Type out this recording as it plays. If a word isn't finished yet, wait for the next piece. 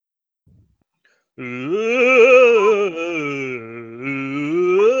Ooh,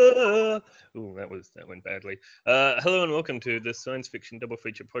 that went badly. Hello and welcome to the Science Fiction Double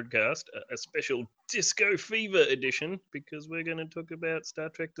Feature Podcast, a special Disco Fever edition, because we're going to talk about Star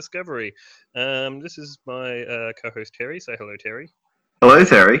Trek Discovery. This is my co-host Terry. Say hello, Terry. Hello,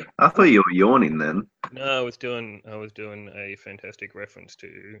 Terry. I thought you were yawning then. No, I was doing a fantastic reference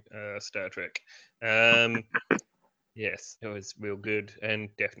to Star Trek. Um, yes, it was real good and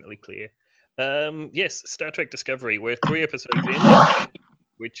definitely clear. Yes, Star Trek Discovery. We're 3 episodes in,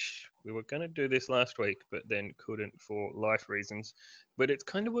 which we were going to do this last week, but then couldn't for life reasons. But it's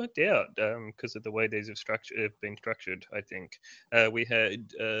kind of worked out because of the way these have been structured. I think we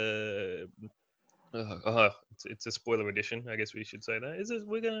had. It's a spoiler edition. I guess we should say that. Is this?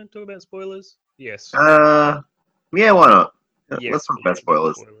 We're going to talk about spoilers? Yes. Uh, yeah, why not? Let's Yes, talk we'll about talk about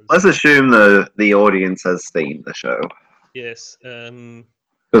spoilers. spoilers. Let's assume the audience has seen the show. Yes.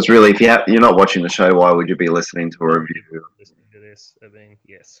 Because really, if you're not watching the show, why would you be listening to a Why would you review? be listening to this? I mean,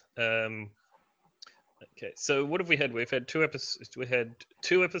 yes. Okay, so what have we had? We've had 2 episodes. We had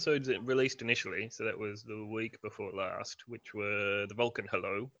 2 episodes that released initially, so that was the week before last, which were the Vulcan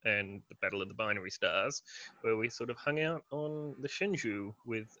Hello and the Battle of the Binary Stars, where we sort of hung out on the Shenzhou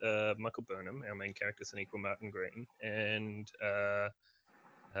with Michael Burnham, our main character, Sonequa Martin Green, and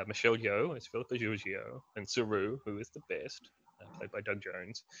Michelle Yeoh as Philippa Giorgio, and Saru, who is the best, played by Doug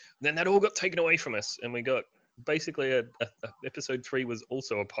Jones. And then that all got taken away from us, and we got basically episode 3 was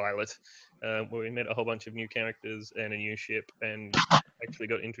also a pilot where we met a whole bunch of new characters and a new ship and actually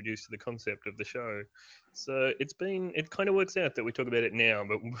got introduced to the concept of the show. So it kind of works out that we talk about it now,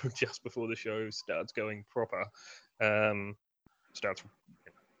 but just before the show starts going proper. Starts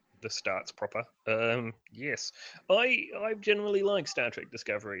the starts proper. Yes, I've generally liked Star Trek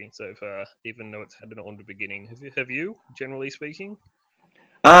Discovery so far, even though it's had an older beginning. Have you generally speaking?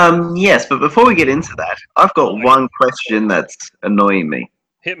 Yes, but before we get into that, I've got Oh one question that's annoying me.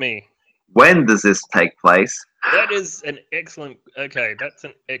 hit me. When does this take place? That is an excellent. Okay, that's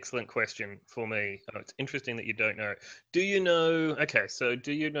an excellent question for me. Oh, it's interesting that you don't know. Do you know? Okay, so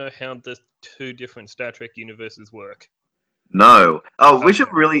do you know how the two different Star Trek universes work? No. Oh, Okay. we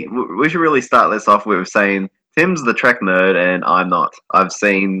should really start this off with saying Tim's the Trek nerd and I'm not. I've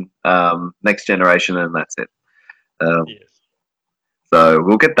seen Next Generation and that's it. Um, Yes. so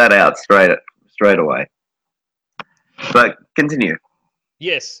we'll get that out straight away. But continue.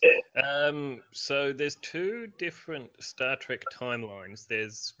 Yes. So there's two different Star Trek timelines.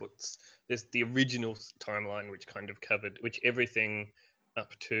 There's the original timeline, which kind of covered which everything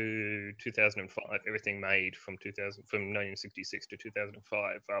up to 2005, everything made from 1966 to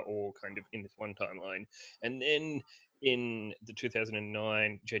 2005 are all kind of in this one timeline. And then in the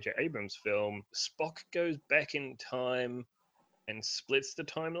 2009 J.J. Abrams film, Spock goes back in time and splits the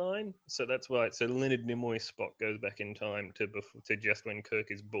timeline. So that's why. So Leonard Nimoy Spock goes back in time to just when Kirk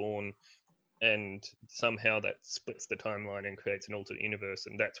is born, and somehow that splits the timeline and creates an alternate universe,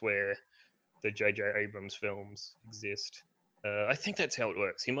 and that's where the J.J. Abrams films exist. I think that's how it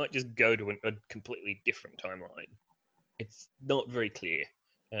works. He might just go to a completely different timeline. It's not very clear,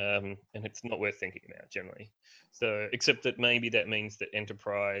 and it's not worth thinking about generally. So, except that maybe that means that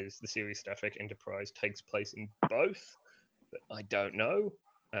Enterprise, the series Star Trek Enterprise, takes place in both, but I don't know.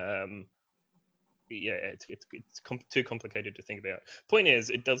 Um, yeah, too complicated to think about. Point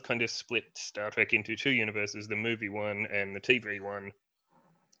is, it does kind of split Star Trek into two universes: the movie one and the TV one.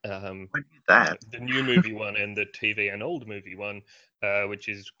 When did that? The new movie one and the TV and old movie one, which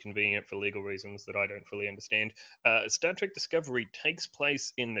is convenient for legal reasons that I don't fully understand. Star Trek Discovery takes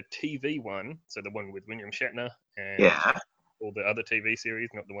place in the TV one, so the one with William Shatner and Yeah. all the other TV series,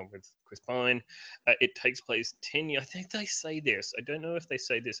 not the one with Chris Pine. It takes place 10 years. I think they say this. I don't know if they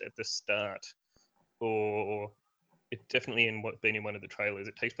say this at the start or it definitely been in one of the trailers.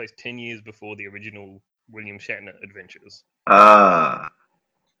 It takes place 10 years before the original William Shatner adventures. Ah,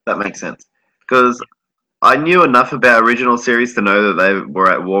 that makes sense. Because I knew enough about original series to know that they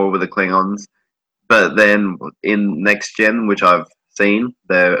were at war with the Klingons, but then in Next Gen, which I've seen,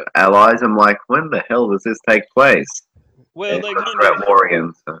 their allies, I'm like, when the hell does this take place? Well, And they kind they're of at war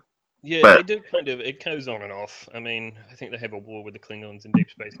again. So. Yeah, But they do kind of. It goes on and off. I mean, I think they have a war with the Klingons in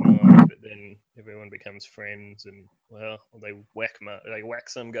Deep Space Nine, but then everyone becomes friends, and well, they whack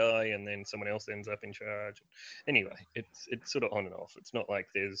some guy, and then someone else ends up in charge. Anyway, it's sort of on and off. It's not like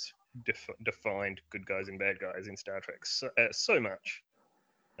there's defined good guys and bad guys in Star Trek so much.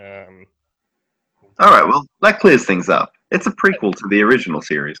 Um, all right, well, that clears things up. It's a prequel to the original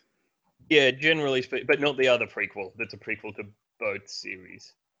series. yeah, generally speaking, but not the other prequel. That's a prequel to both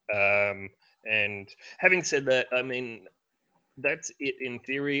series. And having said that, I mean, that's it in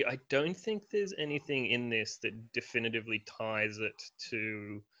theory. I don't think there's anything in this that definitively ties it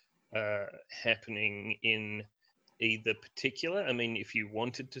to happening in either particular. I mean, if you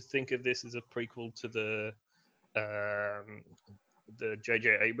wanted to think of this as a prequel to um, the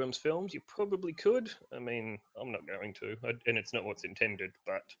J.J. Abrams films, you probably could. I mean, I'm not going to, and it's not what's intended.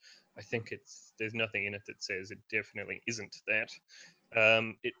 But I think there's nothing in it that says it definitely isn't that.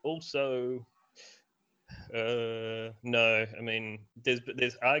 It also no, I mean,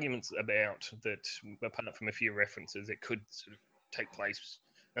 there's arguments about that. Apart from a few references, it could sort of take place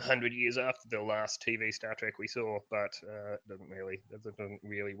 100 years after the last TV Star Trek we saw, but that doesn't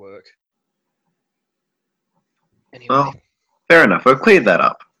really work. Anyway, Well, fair enough. We've cleared that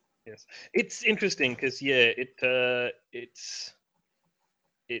up. yes, it's interesting because it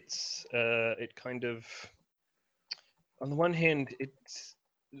kind of, on the one hand,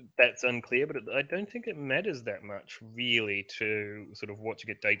 that's unclear, but I don't think it matters that much, really, to sort of what you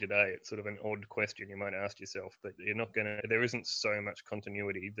get day to day. It's sort of an odd question you might ask yourself, but there isn't so much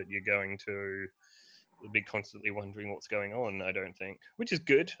continuity that you're going to be constantly wondering what's going on, I don't think, which is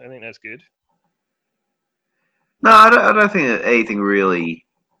good. I think that's good. No, I don't think that anything really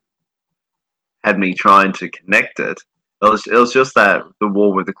had me trying to connect it. It was just that the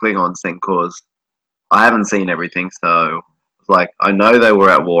war with the Klingons thing, cause I haven't seen everything, so it's like I know they were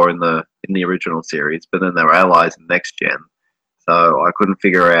at war in the original series, but then they were allies in Next Gen, so I couldn't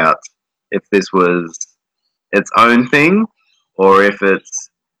figure out if this was its own thing or if it's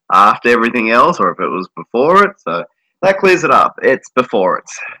after everything else or if it was before it. So that clears it up. It's before it,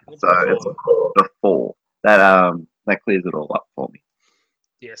 so it's before that clears it all up for me.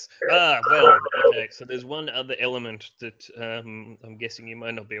 Yes. Well, okay. So there's one other element that I'm guessing you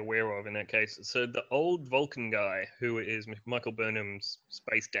might not be aware of in that case. So the old Vulcan guy, who is Michael Burnham's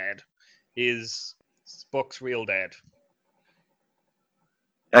space dad, is Spock's real dad.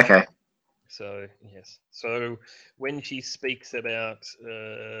 Okay. So, yes. So when she speaks about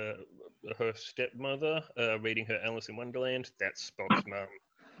her stepmother reading her Alice in Wonderland, that's Spock's mum.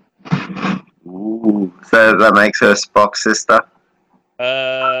 Ooh. So that makes her Spock's sister?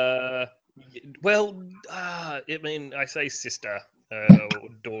 Well, I mean, I say sister, or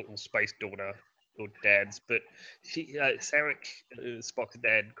daughter, space daughter, or dads, but Sarek, Spock's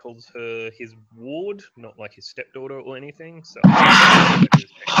dad, calls her his ward, not like his stepdaughter or anything. So I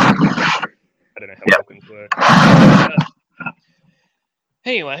don't know how Vulcans work.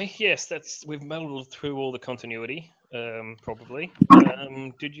 Anyway, yes, we've muddled through all the continuity, probably.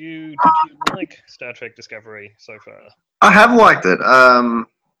 Did you like Star Trek Discovery so far? I have liked it. I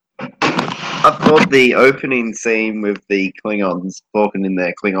thought the opening scene with the Klingons talking in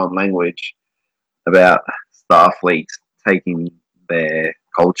their Klingon language about Starfleet taking their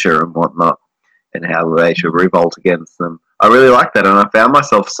culture and whatnot and how they should revolt against them. I really liked that, and I found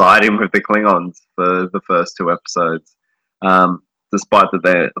myself siding with the Klingons for the first two episodes, despite that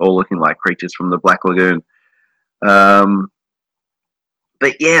they're all looking like creatures from the Black Lagoon.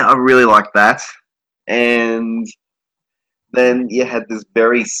 But yeah, I really liked that. And then you had this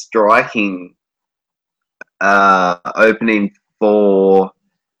very striking opening for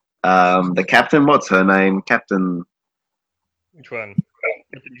the captain. What's her name? Captain. Which one?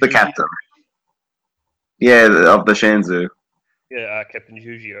 The captain. Yeah, of the Shanzu. Yeah, Captain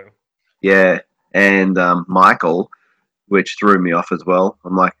Jujio. Yeah, and Michael, which threw me off as well.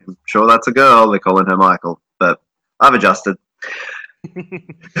 I'm like, I'm sure that's a girl. They're calling her Michael, but I've adjusted.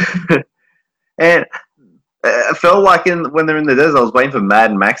 And it felt like when they're in the desert, I was waiting for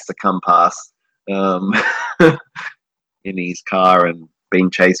Mad Max to come past in his car and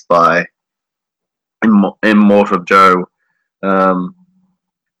being chased by Immortal Joe.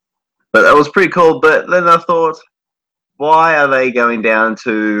 But that was pretty cool. But then I thought, why are they going down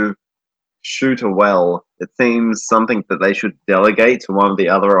to shoot a well? It seems something that they should delegate to one of the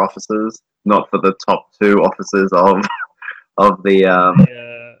other officers, not for the top two officers of the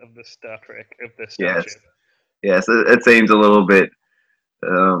Star Trek, of the Starship. Yes, it seems a little bit.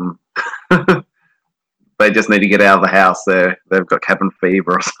 They just need to get out of the house. They've got cabin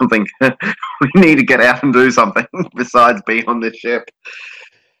fever or something. We need to get out and do something besides be on this ship.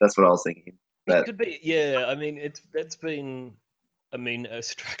 That's what I was thinking. It could be, yeah. I mean, that's been, a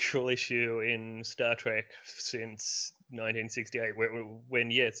structural issue in Star Trek since 1968,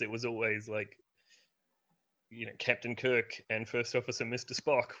 when yes, it was always like, Captain Kirk and First Officer Mr.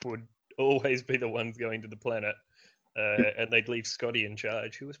 Spock would always be the ones going to the planet, and they'd leave Scotty in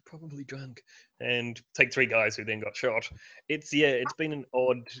charge, who was probably drunk, and take three guys who then got shot. It's been an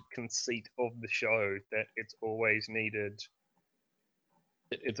odd conceit of the show that it's always needed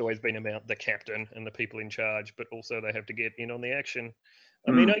it's always been about the captain and the people in charge, but also they have to get in on the action.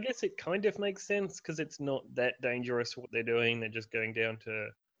 I mean, Mm. I guess it kind of makes sense because it's not that dangerous what they're doing. They're just going down to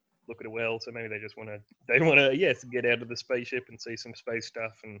look at a well, so maybe they want to yes get out of the spaceship and see some space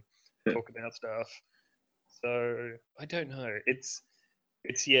stuff and talk about stuff. So I don't know. It's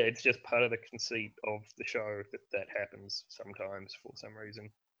just part of the conceit of the show that happens sometimes for some reason.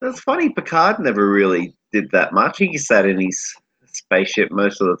 That's funny. Picard never really did that much. He sat in his spaceship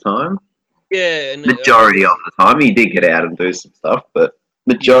most of the time. Yeah, and I Majority guess of the time, he did get out and do some stuff, but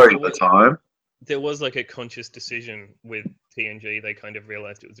yeah, majority of the time, there was like a conscious decision with TNG. They kind of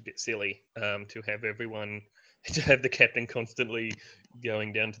realized it was a bit silly to have everyone to have the captain constantly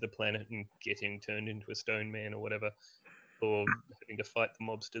going down to the planet and getting turned into a stone man or whatever, or having to fight the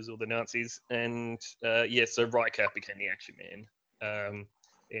mobsters or the Nazis. And so Riker became the action man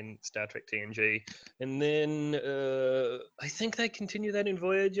in Star Trek TNG. And then I think they continue that in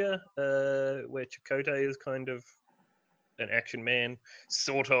Voyager, where Chakotay is kind of an action man,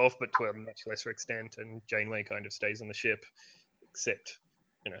 sort of, but to a much lesser extent. And Janeway kind of stays on the ship, except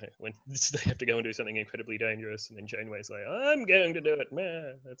when they have to go and do something incredibly dangerous, and then Janeway's like, "I'm going to do it."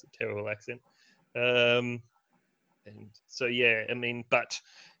 Man, that's a terrible accent. And so yeah, I mean,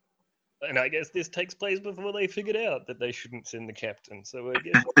 and I guess this takes place before they figured out that they shouldn't send the captain. So I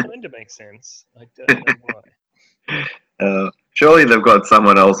guess it kind of makes sense. I don't know why. surely they've got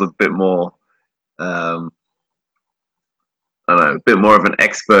someone else a bit more, um, I don't know, a bit more of an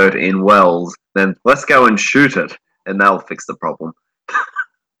expert in wells. Then let's go and shoot it, and they'll fix the problem.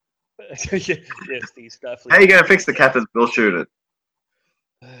 Yes, these Starfleet. How are you going to fix the captain? We'll shoot it.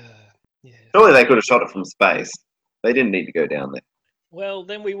 Yeah. Surely they could have shot it from space. They didn't need to go down there. Well,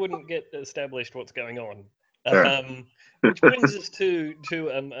 then we wouldn't get established what's going on. Sure. Which brings us to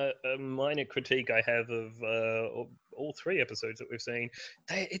a minor critique I have of all three episodes that we've seen.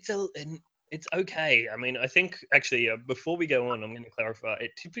 It's okay. I mean, I think actually before we go on, I'm going to clarify.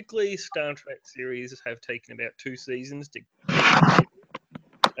 Typically, Star Trek series have taken about 2 seasons to.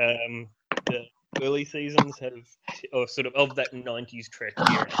 The early seasons have, or sort of that '90s Trek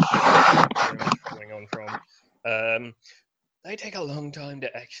era, very much following on from. They take a long time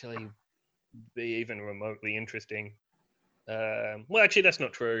to actually be even remotely interesting. Well, actually, that's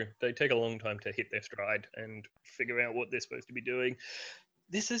not true. They take a long time to hit their stride and figure out what they're supposed to be doing.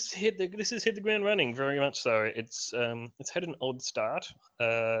 This has hit the ground running very much so. It's had an odd start,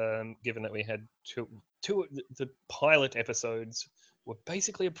 given that we had two the pilot episodes were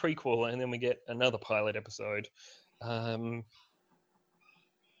basically a prequel, and then we get another pilot episode.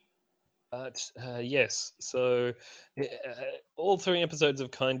 But yes, so all 3 episodes have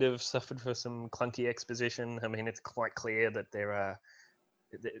kind of suffered for some clunky exposition. I mean, it's quite clear that there are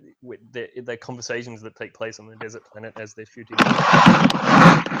the conversations that take place on the desert planet as they're shooting. They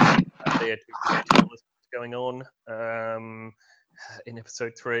are telling us what's going on. In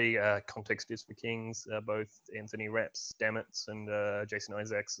episode 3, Context is for Kings. Both Anthony Rapp Stamets and Jason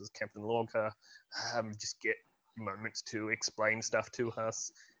Isaacs as Captain Lorca just get moments to explain stuff to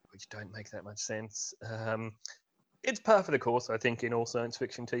us, which don't make that much sense. It's par for the course, I think, in all science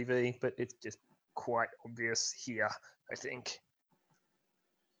fiction TV, but it's just quite obvious here, I think.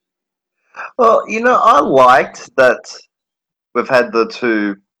 Well, I liked that we've had the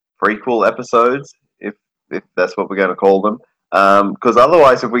 2 prequel episodes, if that's what we're going to call them. Because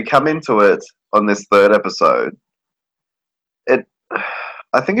otherwise, if we come into it on this 3rd episode,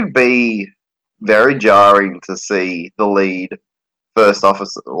 I think it'd be very jarring to see the lead first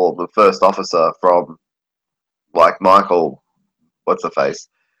officer, or the first officer from, like, Michael, what's the face,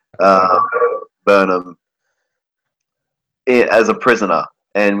 Burnham, as a prisoner,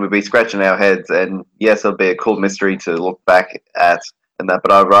 and we'd be scratching our heads. And yes, it'll be a cool mystery to look back at and that,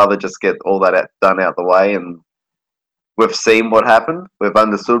 but I'd rather just get all that done out the way. And we've seen what happened. We've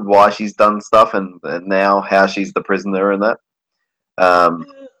understood why she's done stuff, and now how she's the prisoner and that. I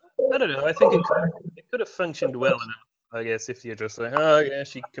don't know. I think it could have functioned well enough, I guess, if you just say, oh, yeah,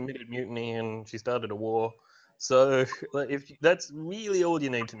 she committed mutiny and she started a war. So if that's really all you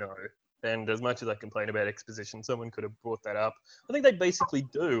need to know, and as much as I complain about exposition, someone could have brought that up. I think they basically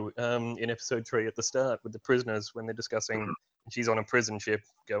do in episode 3 at the start with the prisoners when they're discussing she's on a prison ship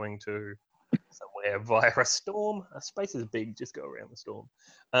going to somewhere via a storm. Space is big, just go around the storm.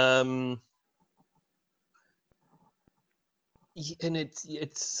 And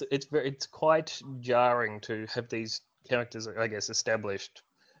it's quite jarring to have these characters, I guess, established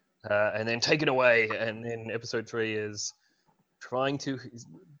and then taken away, and then episode 3 is trying to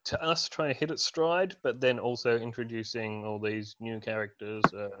hit its stride, but then also introducing all these new characters,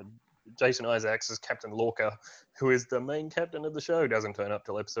 Jason Isaacs as Captain Lorca, who is the main captain of the show, doesn't turn up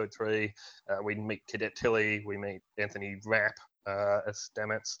till episode 3. We meet Cadet Tilly, we meet Anthony Rapp as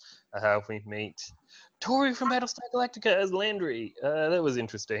Stamets, we meet Tori from Battlestar Galactica as Landry. That was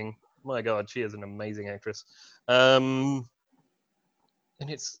interesting. My God, she is an amazing actress. And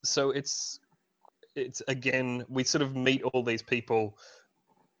it's again, we sort of meet all these people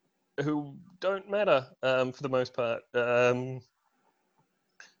who don't matter for the most part.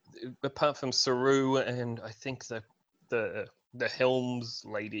 Apart from Saru and I think the Helms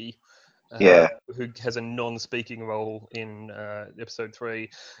lady, who has a non-speaking role in episode 3,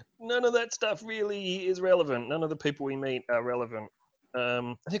 none of that stuff really is relevant. None of the people we meet are relevant.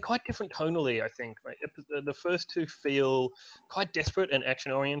 They're quite different tonally, I think. The first 2 feel quite desperate and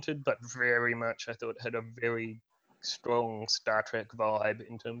action-oriented, but very much, I thought, had a very strong Star Trek vibe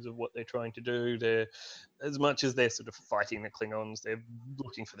in terms of what they're trying to do. They're, as much as they're sort of fighting the Klingons, they're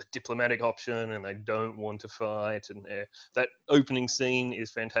looking for the diplomatic option, and they don't want to fight. And that opening scene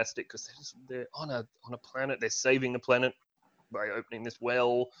is fantastic because they're on a planet. They're saving the planet by opening this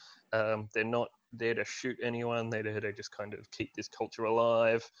well. They're not there to shoot anyone. They're there to just kind of keep this culture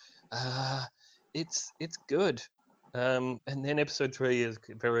alive. It's good. And then episode 3 is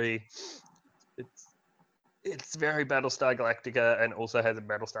very. It's very Battlestar Galactica, and also has a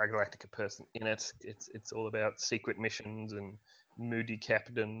Battlestar Galactica person in it. It's all about secret missions and moody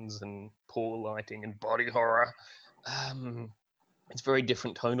captains and poor lighting and body horror. It's very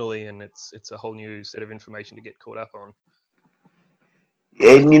different tonally, and it's a whole new set of information to get caught up on.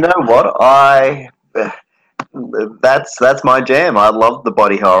 And you know what? That's my jam. I love the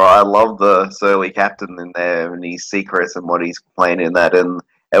body horror. I love the surly captain in there and his secrets and what he's playing in that. And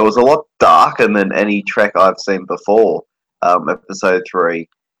it was a lot darker than any Trek I've seen before, episode 3.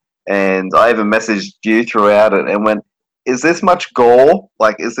 And I even messaged you throughout it and went, is this much gore?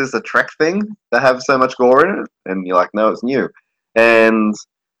 Like, is this a Trek thing to have so much gore in it? And you're like, no, it's new. And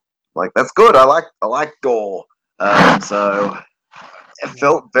like, that's good. I like gore. So it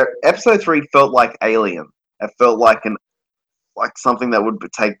felt episode 3 felt like Alien. It felt like something that would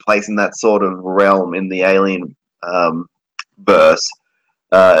take place in that sort of realm in the Alien verse.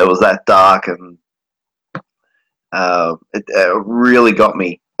 It was that dark, and it really got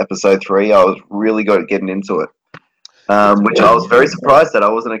me. Episode 3, I was really good at getting into it, which I was very surprised that I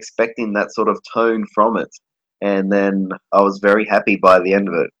wasn't expecting that sort of tone from it. And then I was very happy by the end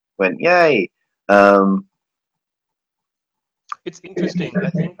of it. Went, yay! It's interesting. I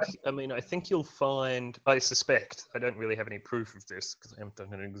think you'll find. I suspect. I don't really have any proof of this because I haven't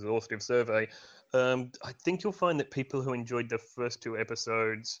done an exhaustive survey. I think you'll find that people who enjoyed the first 2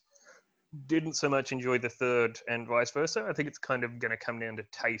 episodes didn't so much enjoy the third, and vice versa. I think it's kind of going to come down to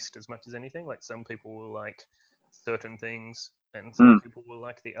taste as much as anything. Like, some people will like certain things, and some people will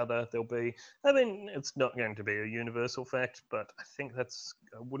like the other. It's not going to be a universal fact, but I think I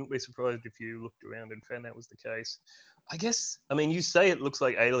wouldn't be surprised if you looked around and found that was the case. I guess, you say it looks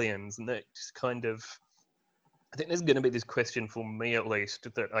like Aliens, and that just kind of, I think there's going to be this question for me at least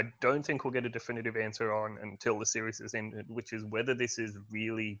that I don't think we'll get a definitive answer on until the series is ended, which is whether this is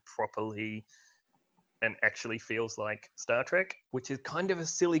really properly and actually feels like Star Trek, which is kind of a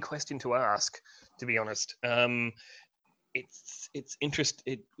silly question to ask, to be honest. It's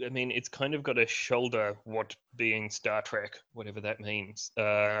it's kind of got a shoulder what being Star Trek, whatever that means,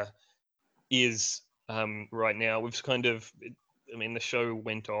 is right now. We've kind of, the show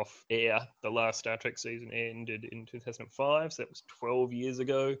went off air. The last Star Trek season ended in 2005, so that was 12 years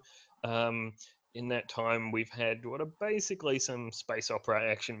ago. In that time, we've had what are basically some space opera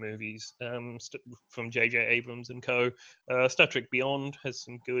action movies from J.J. Abrams and co. Star Trek Beyond has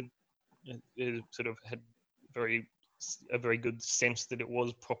some good, it sort of had a very good sense that it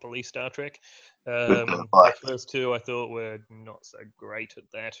was properly Star Trek. The first 2 I thought were not so great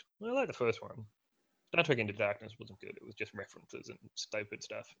at that. I like the first one. Star Trek Into Darkness wasn't good. It was just references and stupid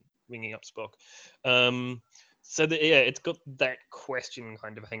stuff, ringing up Spock. It's got that question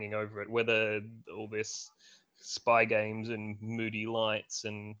kind of hanging over it, whether all this spy games and moody lights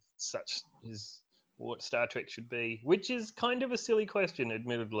and such is what Star Trek should be, which is kind of a silly question,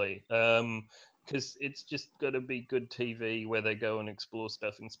 admittedly, because it's just got to be good TV where they go and explore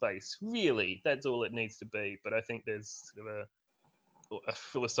stuff in space. Really, that's all it needs to be. But I think there's sort of a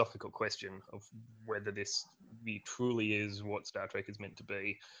philosophical question of whether this truly is what Star Trek is meant to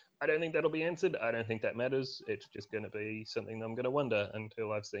be. I don't think that'll be answered. I don't think that matters. It's just going to be something I'm going to wonder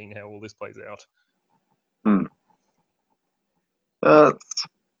until I've seen how all this plays out.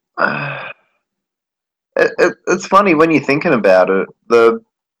 It's funny when you're thinking about it.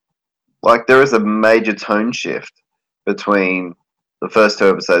 There is a major tone shift between the first 2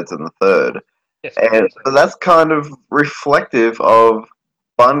 episodes and the third. Yes. And that's kind of reflective of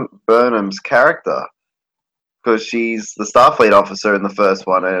Burnham's character, because she's the Starfleet officer in the first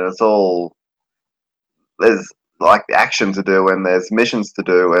one, and it's all there's like action to do and there's missions to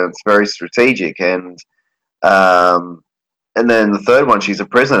do, and it's very strategic. And then the third one, she's a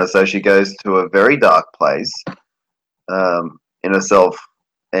prisoner, so she goes to a very dark place in herself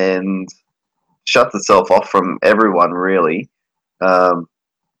and shuts herself off from everyone, really.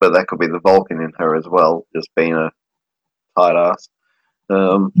 But that could be the Vulcan in her as well, just being a tight ass.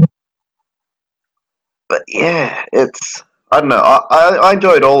 But yeah, I don't know. I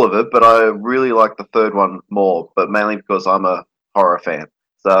enjoyed all of it, but I really like the third one more. But mainly because I'm a horror fan,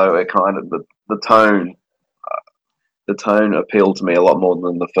 so it kind of the tone appealed to me a lot more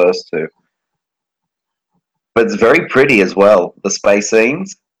than the first two. But it's very pretty as well. The space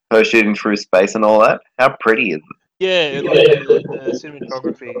scenes, her shooting through space and all that. How pretty is it? Yeah, the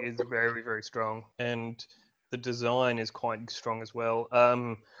cinematography is very, very strong, and the design is quite strong as well.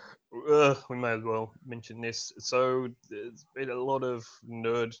 We may as well mention this. So there's been a lot of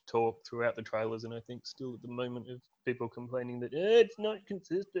nerd talk throughout the trailers, and I think still at the moment of people complaining that it's not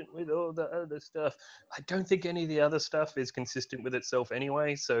consistent with all the other stuff. I don't think any of the other stuff is consistent with itself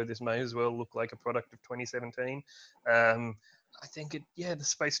anyway, so this may as well look like a product of 2017. I think the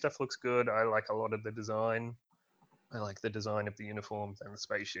space stuff looks good. I like a lot of the design. I like the design of the uniforms and the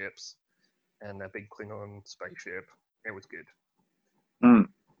spaceships, and that big Klingon spaceship. It was good. Mm.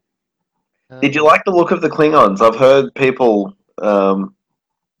 Did you like the look of the Klingons? I've heard people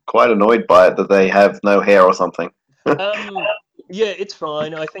quite annoyed by it, that they have no hair or something. Yeah, it's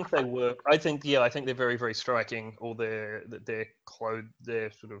fine. I think they work. I think they're very, very striking. All their clothes, their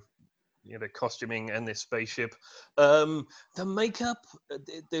sort of their costuming and their spaceship. The makeup,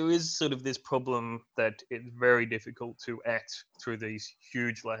 there is sort of this problem that it's very difficult to act through these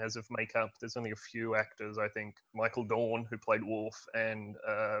huge layers of makeup. There's only a few actors, I think. Michael Dorn, who played Worf, and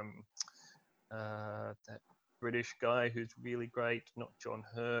that British guy who's really great, not John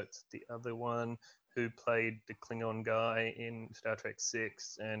Hurt, the other one who played the Klingon guy in Star Trek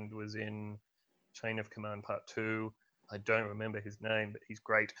 6 and was in Chain of Command Part 2. I don't remember his name, but he's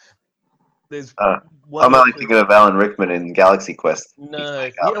great. There's I'm only thinking of Alan Rickman in Galaxy Quest. No,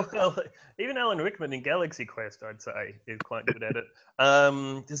 well, even Alan Rickman in Galaxy Quest, I'd say, is quite good at it.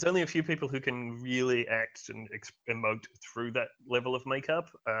 There's only a few people who can really act and emote through that level of makeup,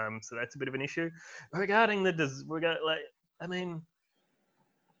 so that's a bit of an issue. Regarding the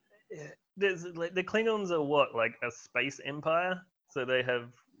there's the Klingons are what, like a space empire, so they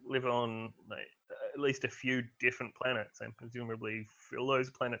live on at least a few different planets, and presumably fill those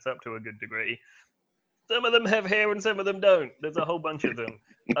planets up to a good degree. Some of them have hair and some of them don't. There's a whole bunch of them.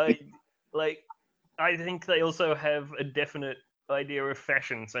 I think they also have a definite idea of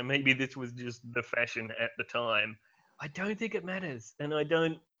fashion, so maybe this was just the fashion at the time. I don't think it matters, and I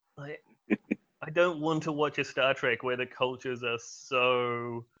don't want to watch a Star Trek where the cultures are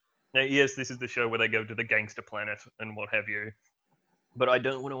so. Now, yes, this is the show where they go to the gangster planet and what have you, but I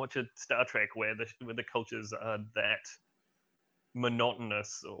don't want to watch a Star Trek where the cultures are that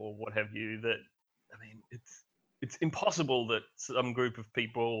monotonous or what have you. That it's impossible that some group of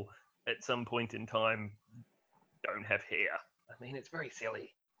people at some point in time don't have hair. It's very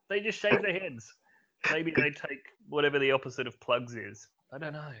silly. They just shave their heads. Maybe they take whatever the opposite of plugs is. I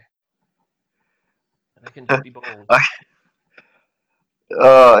don't know. They can just be bald.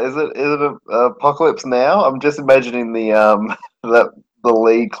 Is it Apocalypse Now? I'm just imagining the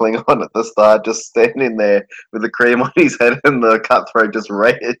lead Klingon at the start just standing there with the cream on his head and the cutthroat just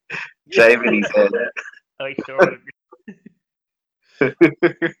shaving his head. I saw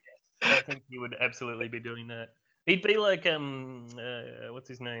it. I think he would absolutely be doing that. He'd be like what's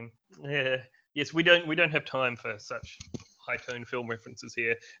his name? Yes, we don't have time for such high-tone film references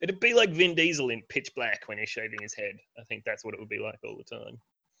here. It'd be like Vin Diesel in Pitch Black when he's shaving his head. I think that's what it would be like all the time.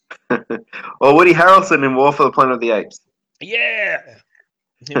 Or Woody Harrelson in War for the Planet of the Apes. Yeah,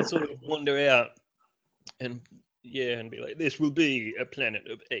 he'd sort of wander out and be like, "This will be a planet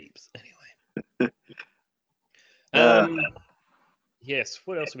of apes." Anyway. Yes.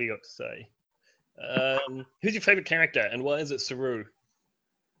 What else have we got to say? Who's your favorite character, and why is it Saru?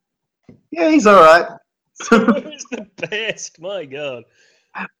 Yeah, he's all right. Saru's the best. My God.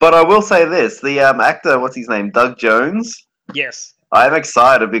 But I will say this: the actor, what's his name, Doug Jones. Yes. I'm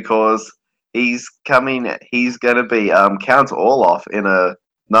excited because he's coming. He's going to be Count Orloff in a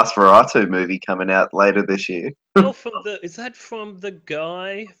Nosferatu movie coming out later this year. Oh, is that from the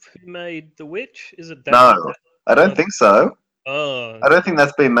guy who made The Witch? Is it that? No, I don't think so. Oh. I don't think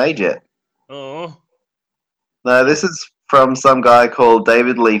that's been made yet. Oh. No, this is from some guy called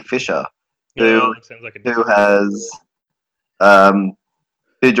David Lee Fisher, who that sounds like a who different. has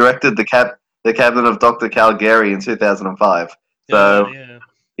who directed the Cabinet of Dr. Caligari in 2005. So Yeah.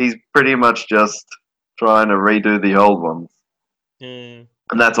 he's pretty much just trying to redo the old ones, Yeah.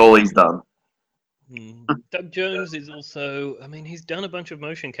 and that's all he's done. Doug Jones is also. I mean, he's done a bunch of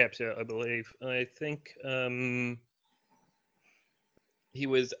motion capture, I believe. I think he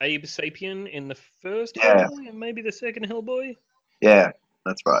was Abe Sapien in the first Yeah. Hellboy and maybe the second Hellboy. Yeah,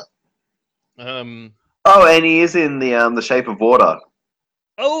 that's right. Um. Oh, and he is in the Shape of Water.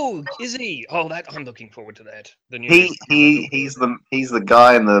 Oh, is he? Oh, that I'm looking forward to that. The new. He's the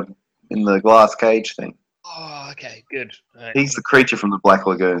guy in the glass cage thing. Oh, okay, good. He's the creature from the Black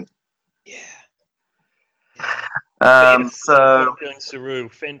Lagoon. Yeah. Yes, So Jones Saru,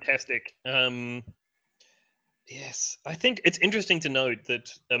 fantastic. Yes, I think it's interesting to note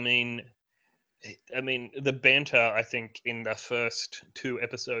that. I mean, the banter, I think, in the first two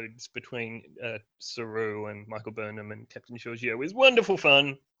episodes between Saru and Michael Burnham and Captain Giorgio is wonderful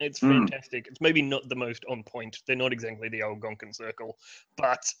fun. It's fantastic. It's maybe not the most on point. They're not exactly the Algonquin Circle,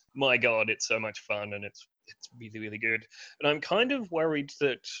 but my God, it's so much fun and it's really, really good. And I'm kind of worried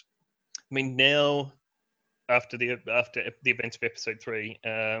that, I mean, now after the events of episode 3,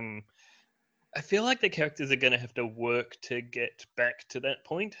 I feel like the characters are going to have to work to get back to that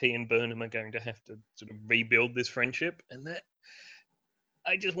point. He and Burnham are going to have to sort of rebuild this friendship, and that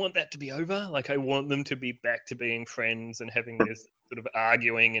I just want that to be over. Like, I want them to be back to being friends and having this sort of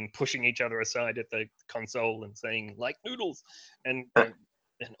arguing and pushing each other aside at the console and saying like noodles and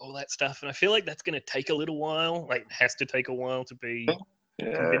all that stuff. And I feel like that's going to take a little while. Like, it has to take a while to be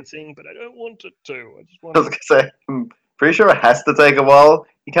convincing, but I don't want it to. I just want. I was gonna say, I'm pretty sure it has to take a while.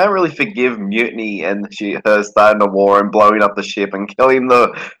 You can't really forgive Mutiny and her starting a war and blowing up the ship and killing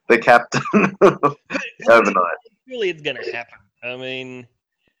the captain overnight. Surely it's going to happen. I mean,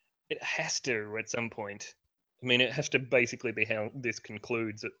 it has to at some point. I mean, it has to basically be how this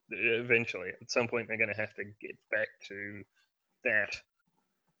concludes eventually. At some point, they're going to have to get back to that.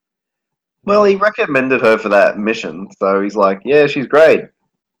 Well, he recommended her for that mission, so he's like, "Yeah, she's great."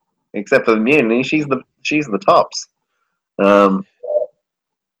 Except for the Mutiny, she's the tops.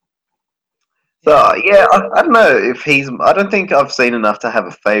 So yeah, I don't know if he's. I don't think I've seen enough to have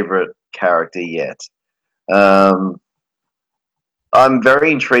a favorite character yet. I'm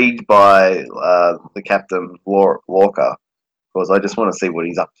very intrigued by the Captain Walker because I just want to see what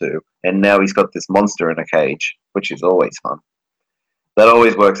he's up to. And now he's got this monster in a cage, which is always fun. That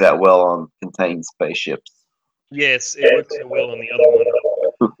always works out well on contained spaceships. Yes, it works so well on the other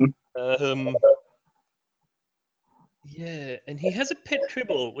one. Yeah, and he has a pet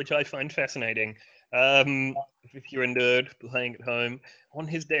Tribble, which I find fascinating. If you're a nerd playing at home, on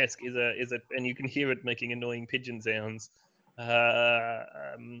his desk is a, and you can hear it making annoying pigeon sounds.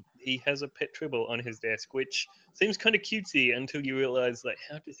 He has a pet Tribble on his desk, which seems kind of cutesy until you realize, like,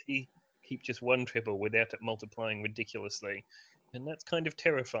 how does he keep just one Tribble without it multiplying ridiculously? And that's kind of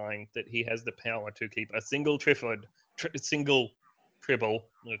terrifying that he has the power to keep a single Trifid, single Tribble,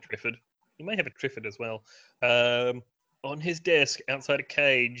 not a Trifid. He may have a Trifid as well. On his desk outside a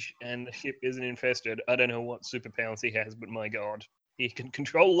cage, and the ship isn't infested. I don't know what superpowers he has, but my God, he can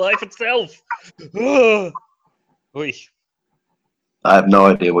control life itself. Oy. I have no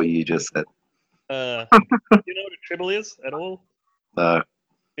idea what you just said. Do you know what a Tribble is at all? No.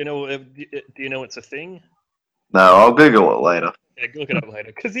 Do you know it's a thing? No, I'll Google it later. Yeah, look it up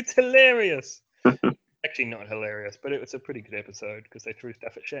later because it's hilarious. Actually, not hilarious, but it was a pretty good episode because they threw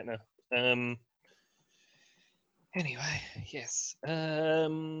stuff at Shatner. Anyway, yes.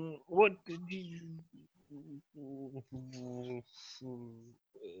 What did you? What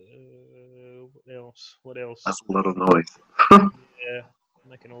else? What else? That's a lot of noise. Yeah,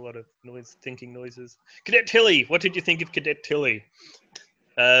 making a lot of noise, thinking noises. Cadet Tilly. What did you think of Cadet Tilly?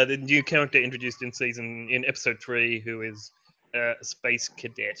 The new character introduced in episode 3, who is a space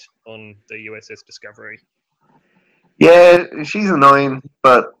cadet on the USS Discovery. Yeah, she's annoying,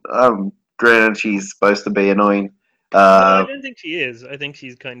 but granted, she's supposed to be annoying. No, I don't think she is. I think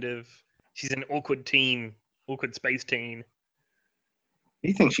she's she's an awkward space teen.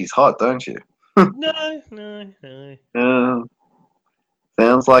 You think she's hot, don't you? No.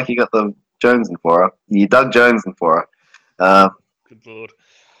 Sounds like you got the Jonesing for her. You dug Jonesing for her. Good lord.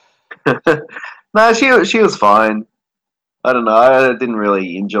 No, she was fine. I don't know. I didn't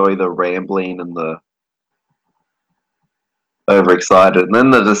really enjoy the rambling and the overexcited. And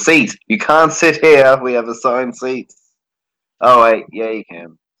then the deceit. You can't sit here. We have assigned seats. Oh wait, yeah, you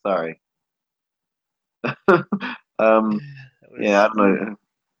can. Sorry. Yeah, I don't know.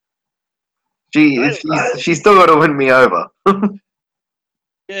 She's still got to win me over.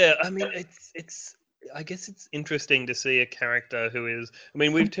 Yeah, I mean, it's. I guess it's interesting to see a character who is. I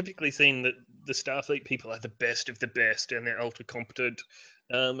mean, we've typically seen that the Starfleet people are the best of the best, and they're ultra competent.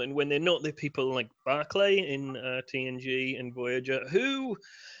 And when they're not, they're people like Barclay in TNG and Voyager, who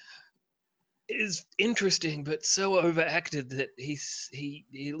is interesting but so overacted that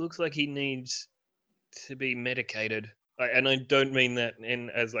he looks like he needs to be medicated. And I don't mean that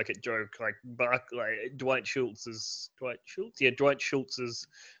in as like a joke. Like Dwight Schultz's Dwight Schultz's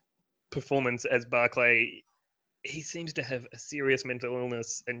performance as Barclay, he seems to have a serious mental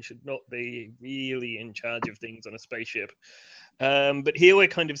illness and should not be really in charge of things on a spaceship. But here we're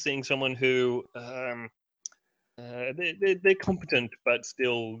kind of seeing someone who they're competent but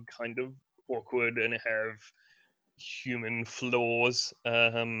still kind of awkward and have human flaws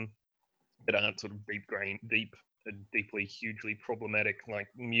that aren't sort of deeply, hugely problematic like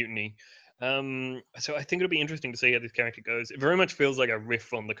mutiny. So I think it'll be interesting to see how this character goes. It very much feels like a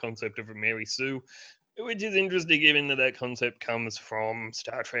riff on the concept of a Mary Sue, which is interesting given that concept comes from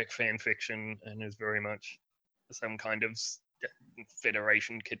Star Trek fan fiction and is very much some kind of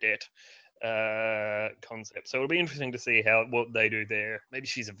Federation cadet concept. So it'll be interesting to see what they do there. Maybe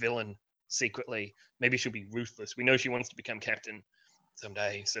she's a villain secretly. Maybe she'll be ruthless. We know she wants to become captain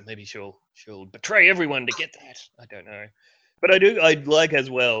someday, so maybe she'll betray everyone to get that. I don't know, but I'd like as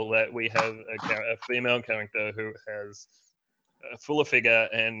well that we have a female character who has a fuller figure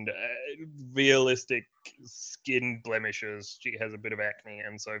and realistic skin blemishes. She has a bit of acne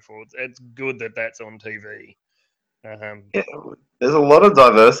and so forth. It's good that that's on TV. Yeah, there's a lot of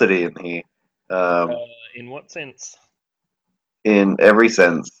diversity in here. In what sense? In every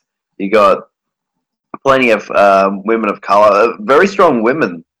sense, you got plenty of women of color, very strong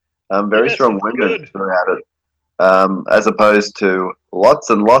women, strong women throughout it, as opposed to lots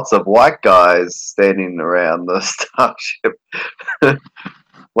and lots of white guys standing around the starship.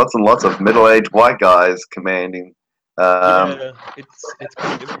 Lots and lots of middle-aged white guys commanding. It's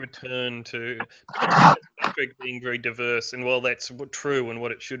kind of a return to Trek being very diverse, and while that's true and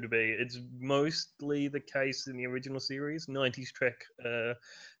what it should be, it's mostly the case in the original series. 90s Trek, I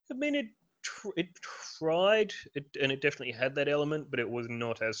mean, it tried, and it definitely had that element, but it was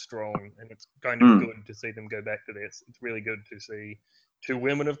not as strong, and it's kind of good to see them go back to this. It's really good to see two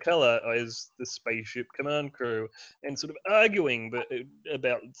women of color as the spaceship command crew and sort of arguing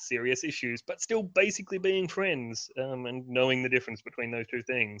about serious issues, but still basically being friends and knowing the difference between those two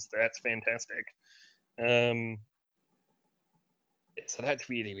things. That's fantastic. So that's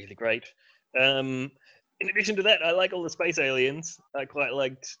really, really great. In addition to that, I like all the space aliens. I quite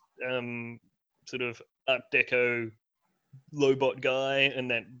liked sort of Art Deco Lobot guy and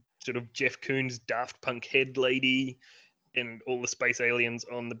that sort of Jeff Koons Daft Punk head lady and all the space aliens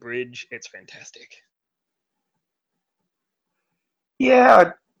on the bridge. It's fantastic. Yeah,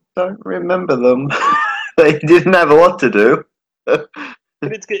 I don't remember them. They didn't have a lot to do. But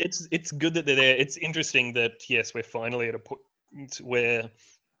it's good that they're there. It's interesting that, yes, we're finally at a point where,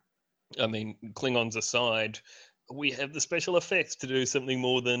 I mean, Klingons aside, we have the special effects to do something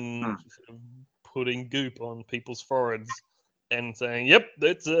more than sort of putting goop on people's foreheads and saying, "Yep,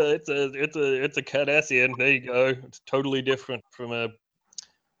 it's a Cardassian. There you go. It's totally different from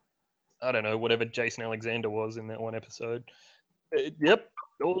I don't know, whatever Jason Alexander was in that one episode." Yep,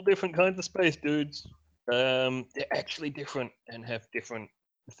 all different kinds of space dudes. They're actually different and have different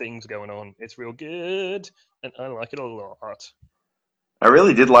things going on. It's real good, and I like it a lot. I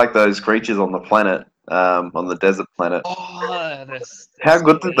really did like those creatures on the planet, on the desert planet. Oh, how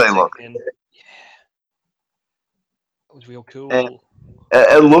good did they look? Yeah, that was real cool. And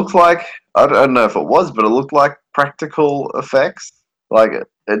it looked like, I don't know if it was, but it looked like practical effects. Like it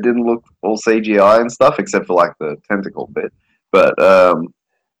didn't look all CGI and stuff, except for like the tentacle bit. But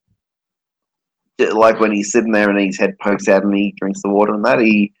like when he's sitting there and his head pokes out and he drinks the water and that,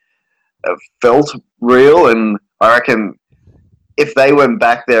 he felt real. And I reckon if they went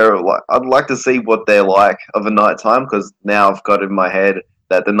back there, I'd like to see what they're like of a nighttime, because now I've got in my head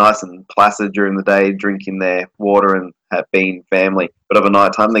that they're nice and placid during the day, drinking their water and being family. But of a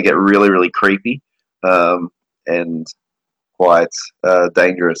nighttime, they get really, really creepy and quite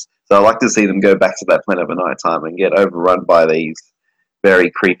dangerous. So I'd like to see them go back to that planet of a nighttime and get overrun by these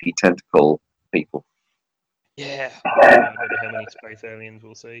very creepy tentacle people. Yeah, I don't know how many space aliens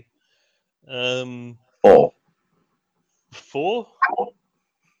we'll see. 4. 4?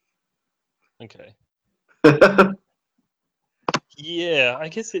 Okay. Yeah, I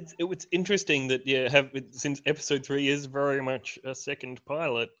guess it's interesting that since episode 3 is very much a second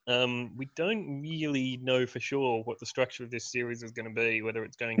pilot, we don't really know for sure what the structure of this series is going to be. Whether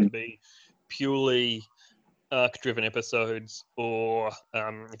it's going to be purely arc-driven episodes, or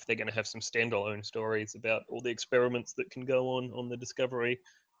if they're going to have some standalone stories about all the experiments that can go on the Discovery.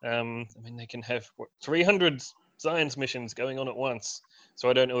 I mean, they can have 300 science missions going on at once. So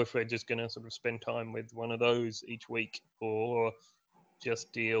I don't know if we're just going to sort of spend time with one of those each week, or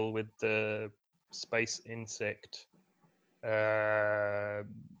just deal with the space insect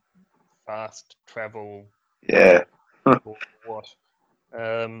fast travel. Yeah. Or what?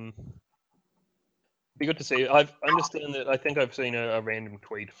 Be good to see. I understand that. I think I've seen a random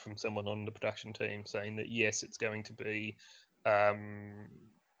tweet from someone on the production team saying that yes, it's going to be,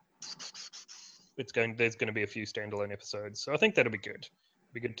 there's going to be a few standalone episodes. So I think that'll be good.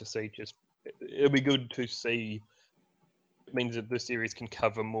 It'll be good to see. It'll be good to see. It means that the series can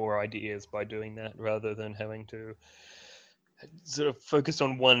cover more ideas by doing that, rather than having to sort of focus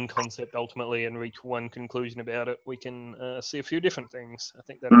on one concept ultimately and reach one conclusion about it. We can see a few different things. I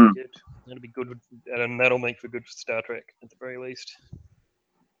think that'll be good. That'll be good, and that'll make for good Star Trek at the very least.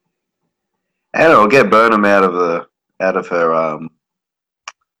 And it'll get Burnham out of her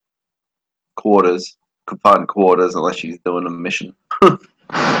quarters, confined quarters, unless she's doing a mission. It's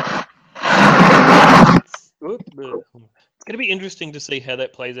going to be interesting to see how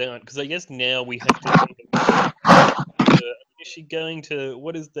that plays out, because I guess now we have to think about, is she going to,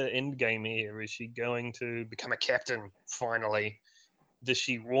 what is the end game here? Is she going to become a captain finally? Does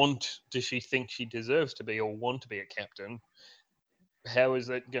she think she deserves to be or want to be a captain? How is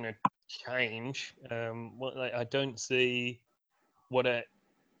it going to change? I don't see what a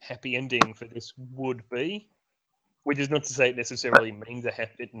happy ending for this would be, which is not to say it necessarily means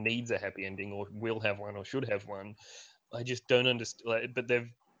it needs a happy ending, or will have one, or should have one. I just don't understand. But they've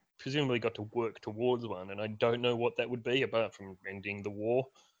presumably got to work towards one, and I don't know what that would be apart from ending the war.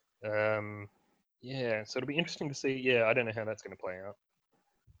 Yeah, so it'll be interesting to see. Yeah, I don't know how that's going to play out.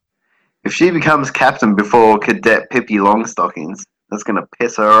 If she becomes captain before Cadet Pippi Longstockings, that's going to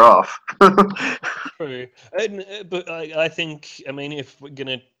piss her off. True. But I think, I mean, if we're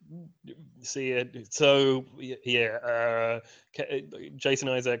going to see it, so, yeah, Jason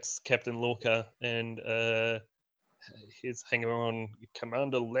Isaacs, Captain Lorca, and his hanger-on,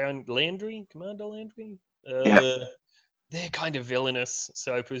 Commander Landry? Yeah. They're kind of villainous,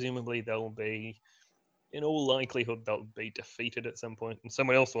 so presumably in all likelihood, they'll be defeated at some point, and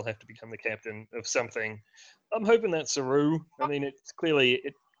someone else will have to become the captain of something. I'm hoping that's Saru. I mean, it clearly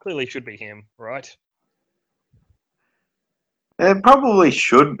should be him, right? It probably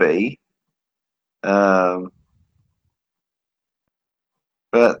should be. But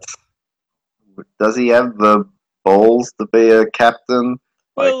does he have the balls to be a captain?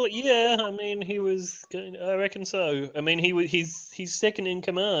 Well, yeah. I mean, I reckon so. I mean, he's second in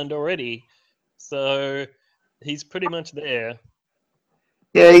command already, so he's pretty much there.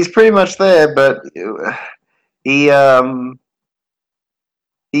 Yeah, he's pretty much there, but he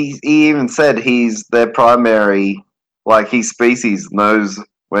even said he's their primary, like his species knows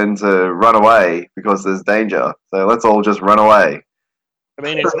when to run away because there's danger. So let's all just run away. I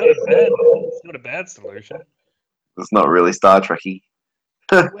mean, it's not a bad solution. It's not really Star Trek-y.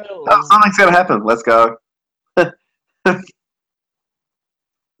 Well, something's gonna happen. Let's go. Get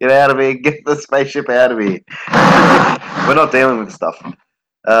out of here. Get the spaceship out of here. We're not dealing with stuff.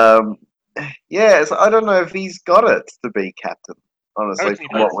 Yeah, so I don't know if he's got it to be captain, honestly,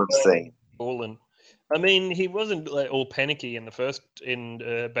 from what we've seen. I mean, he wasn't all panicky in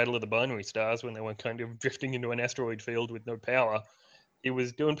Battle of the Binary Stars when they were kind of drifting into an asteroid field with no power. He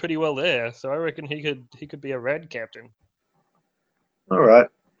was doing pretty well there, so I reckon he could be a rad captain. All right,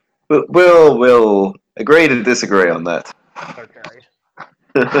 we'll agree to disagree on that. Okay.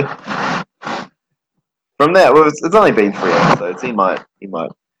 From there, it's only been 3 episodes. He might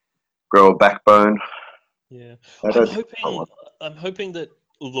grow a backbone. Yeah, I'm hoping that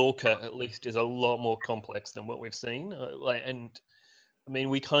Lorca at least is a lot more complex than what we've seen. And I mean,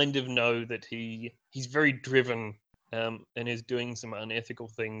 we kind of know that he's very driven, and is doing some unethical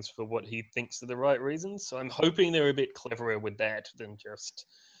things for what he thinks are the right reasons. So I'm hoping they're a bit cleverer with that than just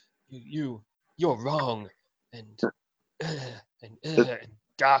you're wrong and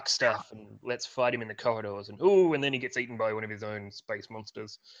dark stuff, and let's fight him in the corridors, and then he gets eaten by one of his own space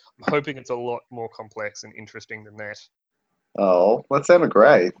monsters. I'm hoping it's a lot more complex and interesting than that. Oh, that sounded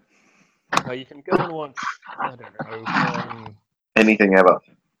great. You can go and watch, I don't know, anything ever.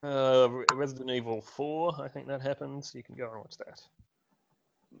 Resident Evil 4, I think that happens. You can go and watch that.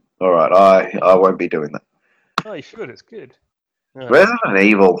 All right, I won't be doing that. Oh, you should. It's good. Resident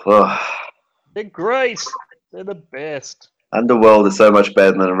Evil. Ugh. They're great. They're the best. Underworld is so much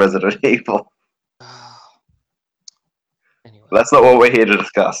better than Resident Evil. Anyway. That's not what we're here to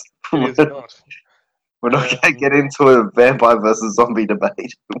discuss. It is not. We're not going to get into a vampire versus zombie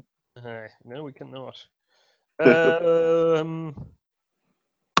debate. No, we cannot.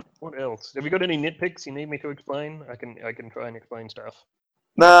 What else? Have you got any nitpicks you need me to explain? I can try and explain stuff.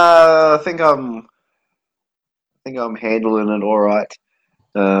 Nah, I think I'm handling it all right.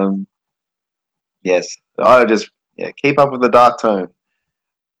 Yes, I just keep up with the dark tone.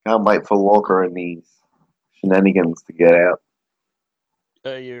 Can't wait for Walker and these shenanigans to get out.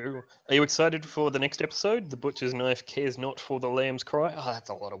 Are you excited for the next episode? The butcher's knife cares not for the lamb's cry. Oh, that's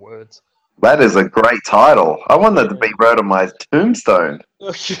a lot of words. That is a great title. I want that to be wrote on my tombstone.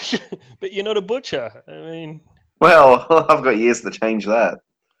 But you're not a butcher. I mean, Well, I've got years to change that.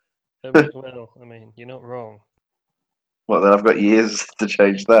 you're not wrong. Well, then I've got years to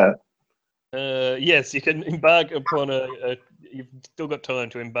change that. Yes, you can embark upon you've still got time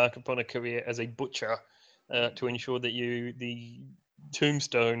to embark upon a career as a butcher to ensure that the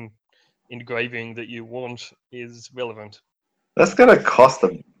tombstone engraving that you want is relevant. That's going to cost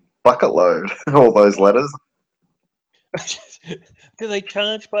a bucket load, all those letters. Do they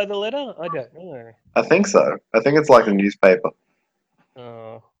charge by the letter? I don't know. I think so. I think it's like a newspaper.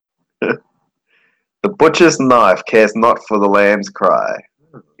 Oh. The butcher's knife cares not for the lamb's cry.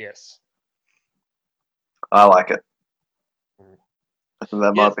 Yes. I like it.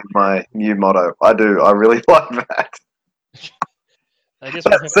 That might be my new motto. I do. I really like that. We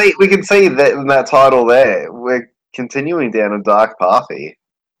can see that in that title there. We're continuing down a dark path here.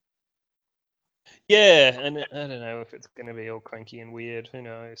 Yeah, and I don't know if it's going to be all cranky and weird. Who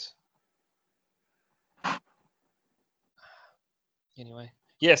knows? Anyway,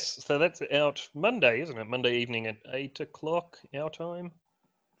 yes. So that's out Monday, isn't it? Monday evening at 8 o'clock our time.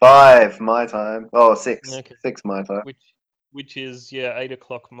 5 my time. Oh, 6. Okay. 6 my time. Which is 8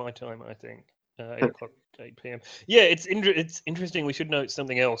 o'clock my time, I think. 8 o'clock, 8 p.m. Yeah, it's interesting. We should note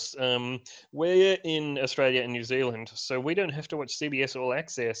something else. We're in Australia and New Zealand, so we don't have to watch CBS All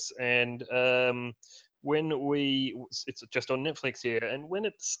Access. And it's just on Netflix here. And when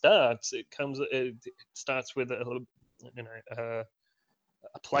it starts, it starts with a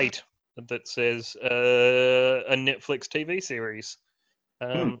plate that says a Netflix TV series.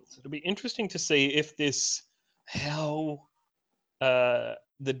 So it'll be interesting to see how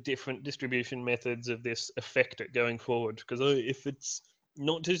the different distribution methods of this affect it going forward. Because if it's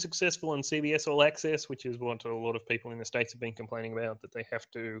not too successful on CBS All Access, which is what a lot of people in the States have been complaining about, that they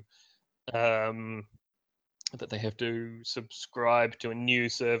have to subscribe to a new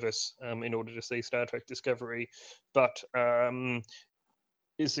service in order to see Star Trek Discovery, but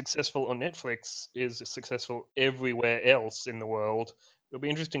is successful on Netflix, is successful everywhere else in the world. It'll be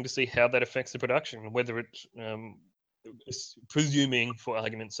interesting to see how that affects the production, whether it presuming, for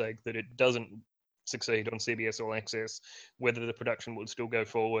argument's sake, that it doesn't succeed on CBS All Access, whether the production would still go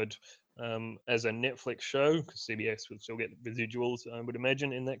forward as a Netflix show, because CBS would still get residuals, I would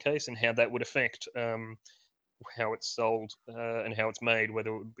imagine, in that case, and how that would affect how it's sold and how it's made,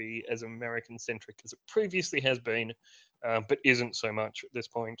 whether it would be as American-centric as it previously has been, but isn't so much at this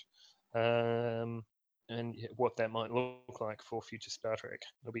point, and what that might look like for future Star Trek.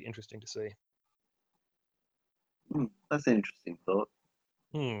 It'll be interesting to see. That's an interesting thought.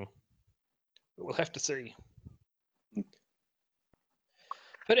 We'll have to see.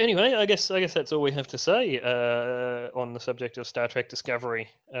 But anyway, I guess that's all we have to say on the subject of Star Trek Discovery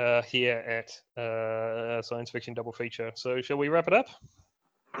here at Science Fiction Double Feature. So shall we wrap it up?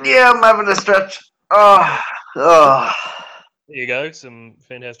 Yeah, I'm having a stretch. There you go, some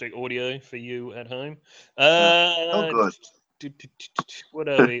fantastic audio for you at home. Good. What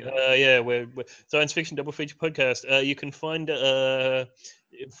are we? We're Science Fiction Double Feature Podcast. You can find our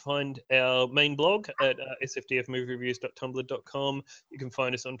main blog at sfdfmoviereviews.tumblr.com. You can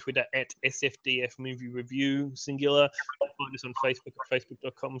find us on Twitter at sfdfmoviereview singular. Find us on Facebook at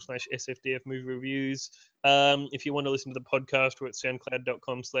facebook.com/sfdfmoviereviews. If you want to listen to the podcast, we're at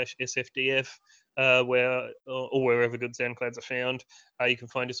soundcloud.com/sfdf, or wherever good SoundClouds are found. You can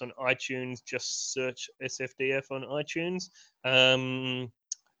find us on iTunes. Just search SFDF on iTunes. We're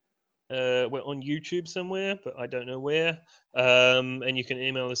on YouTube somewhere, but I don't know where. And you can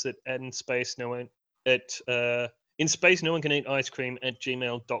email us at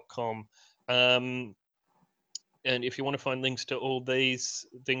inspace-no-one-can-eat-ice-cream@gmail.com. And if you want to find links to all these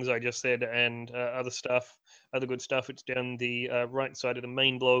things I just said and other good stuff, it's down the right side of the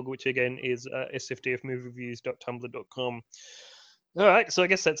main blog, which again is sfdfmoviereviews.tumblr.com. All right, so I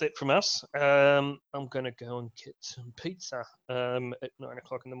guess that's it from us. I'm going to go and get some pizza at 9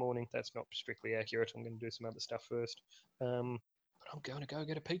 o'clock in the morning. That's not strictly accurate. I'm going to do some other stuff first. But I'm going to go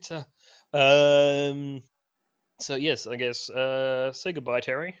get a pizza. So, yes, I guess say goodbye,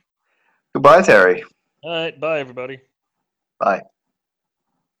 Terry. Goodbye, Terry. All right, bye everybody. Bye.